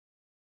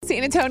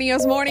San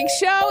Antonio's morning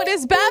show. It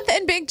is Beth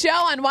and Big Joe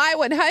on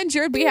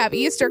Y100. We have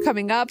Easter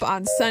coming up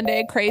on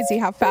Sunday. Crazy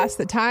how fast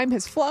the time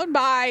has flown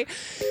by.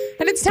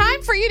 And it's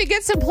time for you to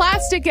get some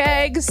plastic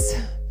eggs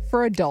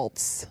for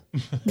adults.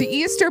 The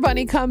Easter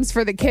bunny comes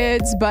for the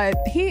kids, but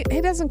he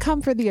doesn't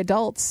come for the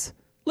adults.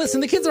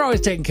 Listen, the kids are always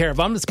taken care of.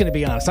 I'm just going to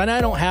be honest. I know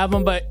I don't have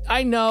them, but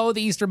I know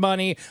the Easter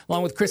Bunny,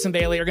 along with Chris and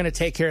Bailey, are going to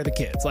take care of the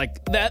kids.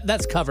 Like,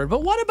 that's covered.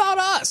 But what about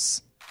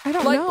us? I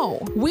don't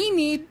know. We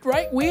need,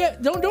 right?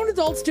 Don't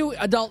adults do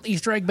adult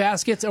Easter egg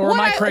baskets, or am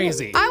I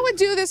crazy? I would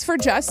do this for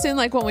Justin,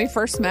 like when we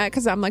first met,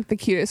 because I'm like the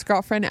cutest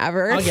girlfriend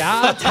ever. Oh,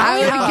 yeah?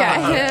 I would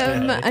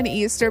get him an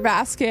Easter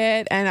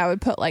basket, and I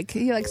would put, like,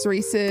 he likes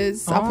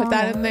Reese's. I'll put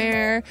that in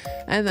there.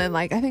 And then,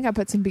 like, I think I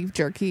put some beef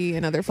jerky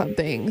and other fun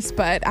things.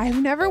 But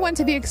I've never went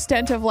to the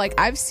extent of, like,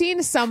 I've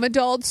seen some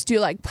adults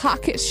do, like,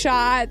 pocket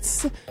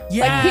shots.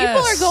 Yes. Like,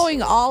 people are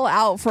going all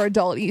out for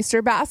adult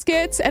Easter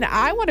baskets, and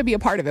I want to be a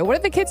part of it. What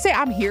if the kids say,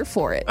 I'm here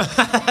for it?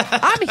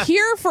 I'm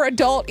here for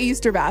adult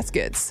Easter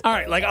baskets. All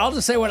right, like, I'll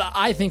just say what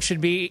I think should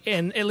be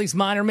in at least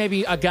mine, or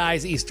maybe a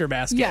guy's Easter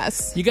basket.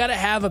 Yes. You got to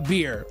have a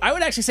beer. I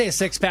would actually say a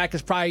 6-pack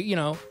is probably,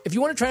 if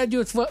you want to try to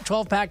do a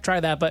 12-pack, try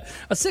that. But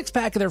a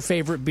 6-pack of their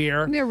favorite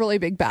beer. I need a really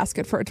big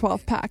basket for a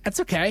 12-pack. That's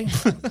okay.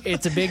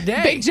 It's a big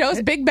day. Big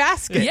Joe's big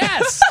basket.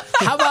 Yes.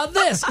 How about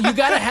this? You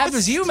got to have,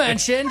 as you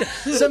mentioned,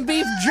 some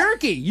beef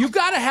jerky. You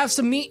got to have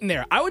some meat in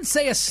there. I would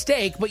say a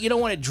steak, but you don't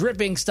want it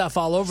dripping stuff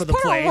all over the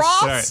Put place. a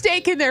raw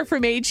steak in there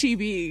from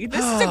H-E-B.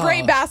 This is a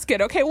great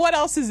basket. Okay, what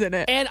else is in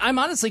it? And I'm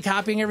honestly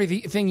copying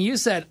everything you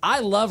said.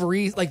 I love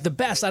the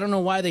best. I don't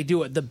know why they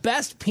do it. The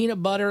best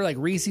peanut butter, like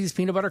Reese's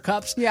peanut butter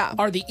cups,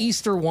 are the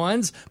Easter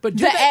ones. But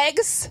the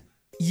eggs.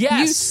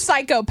 Yes. You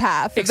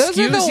psychopath. Excuse Those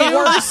are the you?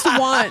 worst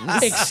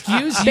ones.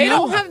 Excuse you? They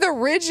don't have the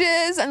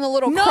ridges and the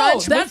little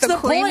crunch that's with the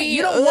creamy. point.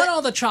 You don't want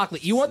all the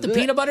chocolate. You want the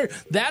peanut butter.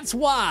 That's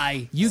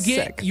why you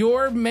get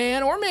your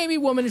man, or maybe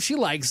woman if she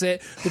likes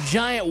it, the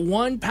giant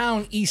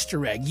 1-pound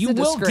Easter egg. You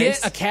will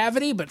get a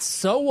cavity, but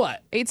so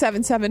what?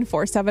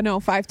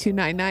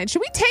 877-470-5299.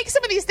 Should we take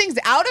some of these things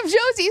out of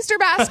Joe's Easter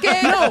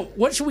basket? No.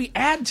 What should we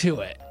add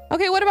to it?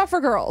 Okay, what about for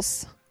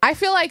girls? I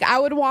feel like I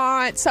would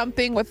want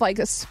something with like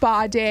a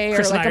spa day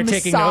Chris or like and I a are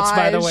massage. taking notes,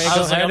 by the way. I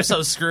was like, I'm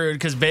so screwed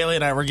because Bailey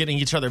and I were getting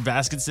each other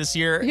baskets this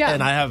year,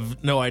 and I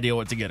have no idea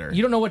what to get her.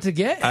 You don't know what to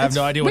get? I have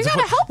no idea what to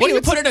put. What do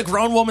you put in a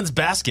grown woman's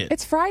basket?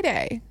 It's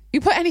Friday.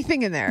 You put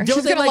anything in there. Don't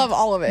She's going to love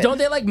all of it. Don't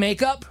they like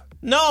makeup?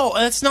 No,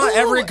 that's not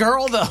every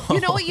girl, though.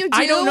 You know what you do?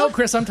 I don't know,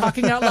 Chris. I'm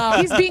talking out loud.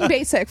 He's being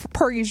basic,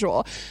 per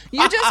usual.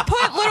 You just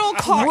put little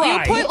you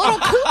put little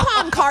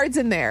coupon cards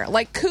in there,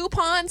 like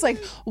coupons,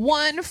 like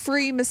 1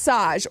 free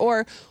massage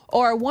or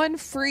 1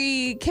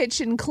 free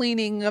kitchen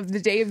cleaning of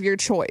the day of your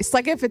choice.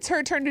 Like if it's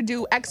her turn to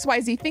do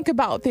XYZ, think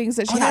about things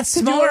that she has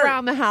to do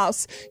around the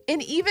house.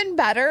 And even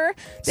better,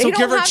 they don't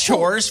give her have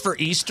chores for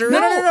Easter?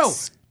 No.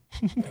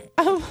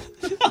 Whoa.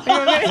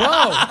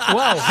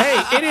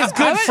 Hey, it is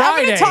Good Friday.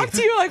 I'm going to talk to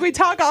you like we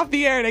talk off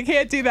the air, and I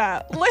can't do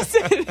that.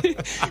 Listen,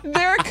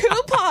 there are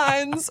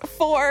coupons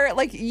for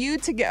like you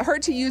to get her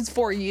to use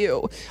for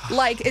you.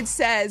 Like it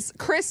says,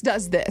 Chris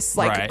does this.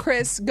 Like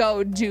Chris,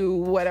 go do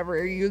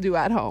whatever you do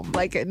at home,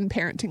 like in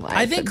parenting life.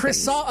 I think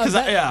Chris saw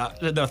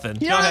nothing.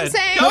 You know what I'm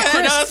saying? No,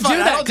 Chris, do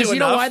that because you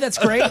know why that's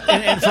great.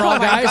 And for all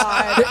guys,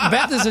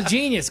 Beth is a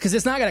genius because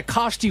it's not going to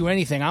cost you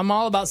anything. I'm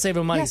all about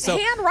saving money. Yes, so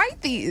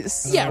handwrite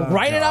these. Yeah.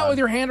 Write it out with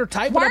your hand or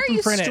type it up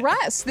and print it. Why are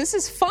you stressed? This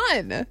is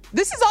fun.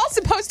 This is all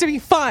supposed to be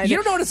fun. You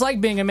don't know what it's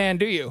like being a man,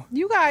 do you?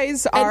 You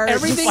guys are... And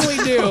everything we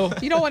do.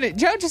 You don't want to...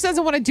 Joe just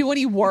doesn't want to do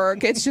any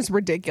work. It's just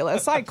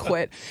ridiculous. I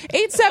quit.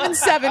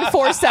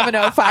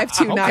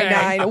 877-470-5299.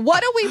 Okay.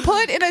 What do we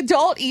put in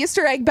adult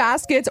Easter egg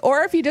baskets?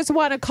 Or if you just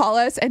want to call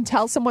us and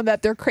tell someone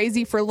that they're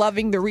crazy for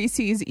loving the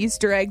Reese's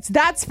Easter eggs,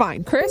 that's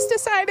fine. Chris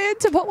decided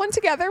to put one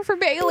together for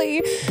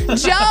Bailey.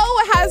 Joe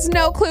has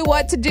no clue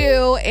what to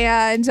do,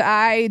 and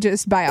I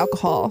just buy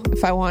alcohol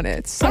if I want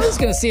it. So. I was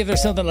going to see if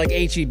there's something like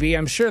H-E-B.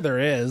 I'm sure there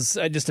is,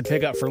 just to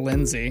pick up for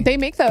Lindsay. They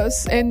make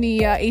those in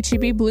the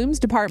H-E-B Blooms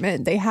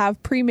department. They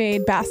have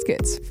pre-made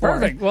baskets for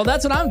Perfect. Well,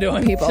 that's what I'm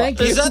doing. People. Thank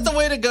you. Is that the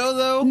way to go,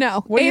 though?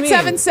 No.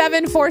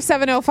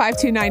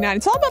 877-470-5299.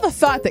 It's all about the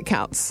thought that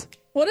counts.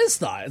 What is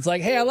thought? It's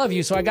like, hey, I love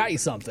you, so I got you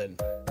something.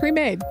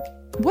 Pre-made.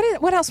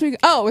 What else it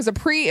was a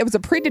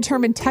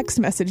predetermined text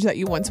message that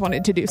you once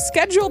wanted to do.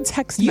 Scheduled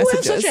text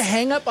messages. You have such a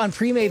hang up on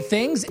pre-made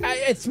things.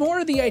 It's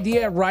more the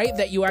idea, right,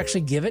 that you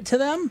actually give it to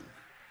them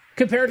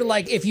compared to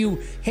like if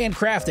you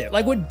handcraft it.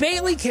 Like would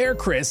Bailey care,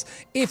 Chris,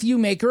 if you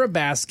make her a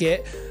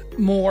basket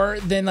more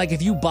than like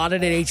if you bought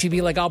it at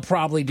H-E-B? Like I'll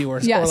probably do, or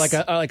like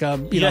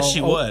a yes, she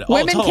would.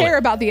 Women care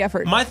about the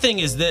effort. My thing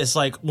is this: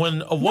 like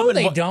when a woman,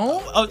 they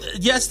don't.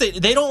 Yes, they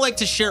don't like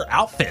to share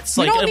outfits.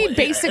 You like, don't need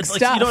basic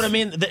stuff. You know what I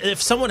mean? If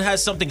someone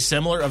has something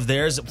similar of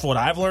theirs, from what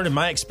I've learned in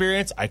my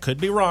experience, I could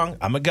be wrong.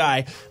 I'm a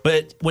guy,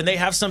 but when they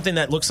have something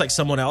that looks like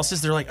someone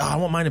else's, they're like, "Oh, I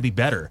want mine to be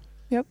better."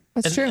 Yep.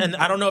 That's true. And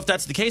I don't know if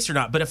that's the case or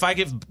not, but if I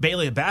give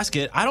Bailey a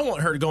basket, I don't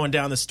want her going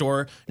down the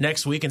store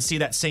next week and see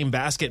that same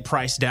basket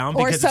priced down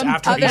because it's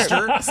after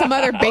Easter. Some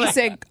other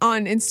basic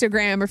on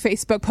Instagram or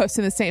Facebook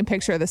posting the same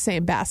picture of the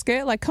same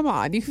basket. Like, come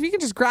on. You can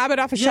just grab it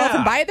off a shelf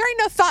and buy it. There ain't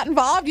no thought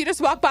involved. You just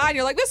walk by and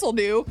you're like, this will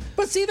do.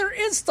 But see, there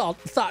is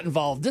thought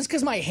involved. Just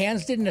because my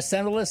hands didn't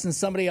assemble this and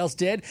somebody else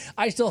did,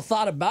 I still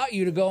thought about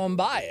you to go and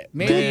buy it.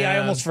 Maybe I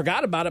almost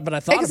forgot about it, but I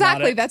thought about it.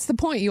 Exactly. That's the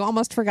point. You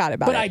almost forgot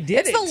about it. But I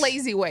did It's the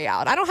lazy way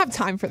out. I don't have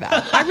time for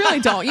that. I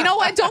really don't. You know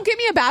what? Don't give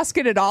me a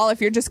basket at all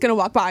if you're just going to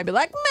walk by and be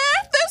like,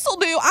 meh, this'll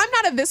do. I'm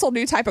not a this'll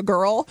do type of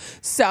girl.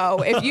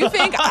 So if you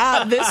think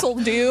this'll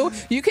do,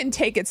 you can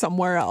take it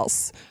somewhere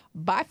else.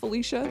 Bye,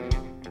 Felicia.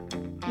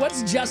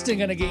 What's Justin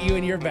going to get you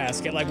in your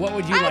basket? Like, what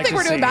would you like to see? I don't think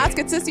we're doing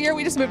baskets this year.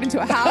 We just moved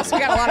into a house. We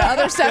got a lot of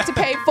other stuff to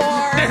pay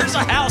for. There's a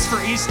house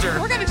for Easter.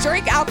 We're going to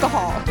drink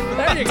alcohol.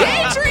 There you go.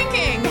 Day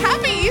drinking.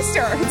 Happy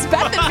Easter. It's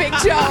Beth and Big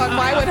Joe on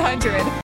Y100.